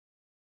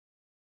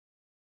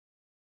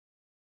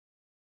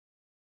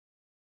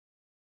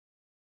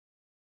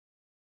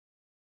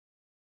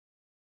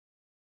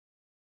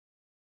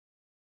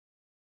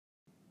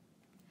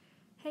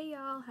Hey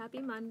y'all, happy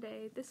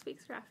Monday. This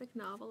week's graphic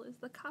novel is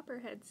the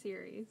Copperhead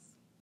series.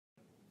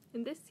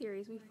 In this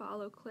series, we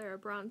follow Clara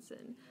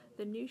Bronson,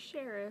 the new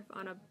sheriff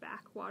on a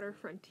backwater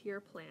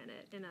frontier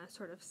planet in a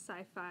sort of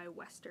sci-fi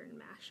western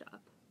mashup.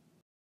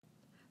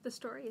 The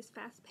story is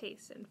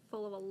fast-paced and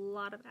full of a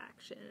lot of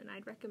action, and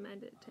I'd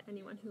recommend it to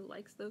anyone who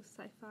likes those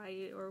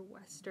sci-fi or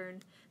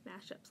western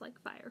mashups like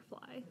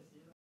Firefly.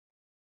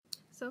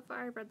 So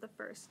far, I've read the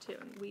first two,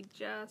 and we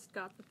just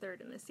got the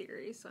third in the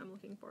series, so I'm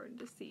looking forward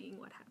to seeing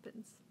what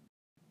happens.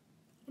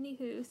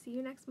 Anywho, see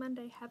you next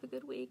Monday. Have a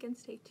good week, and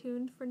stay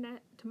tuned for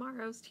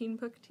tomorrow's Teen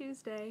Book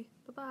Tuesday.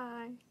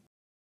 Bye-bye!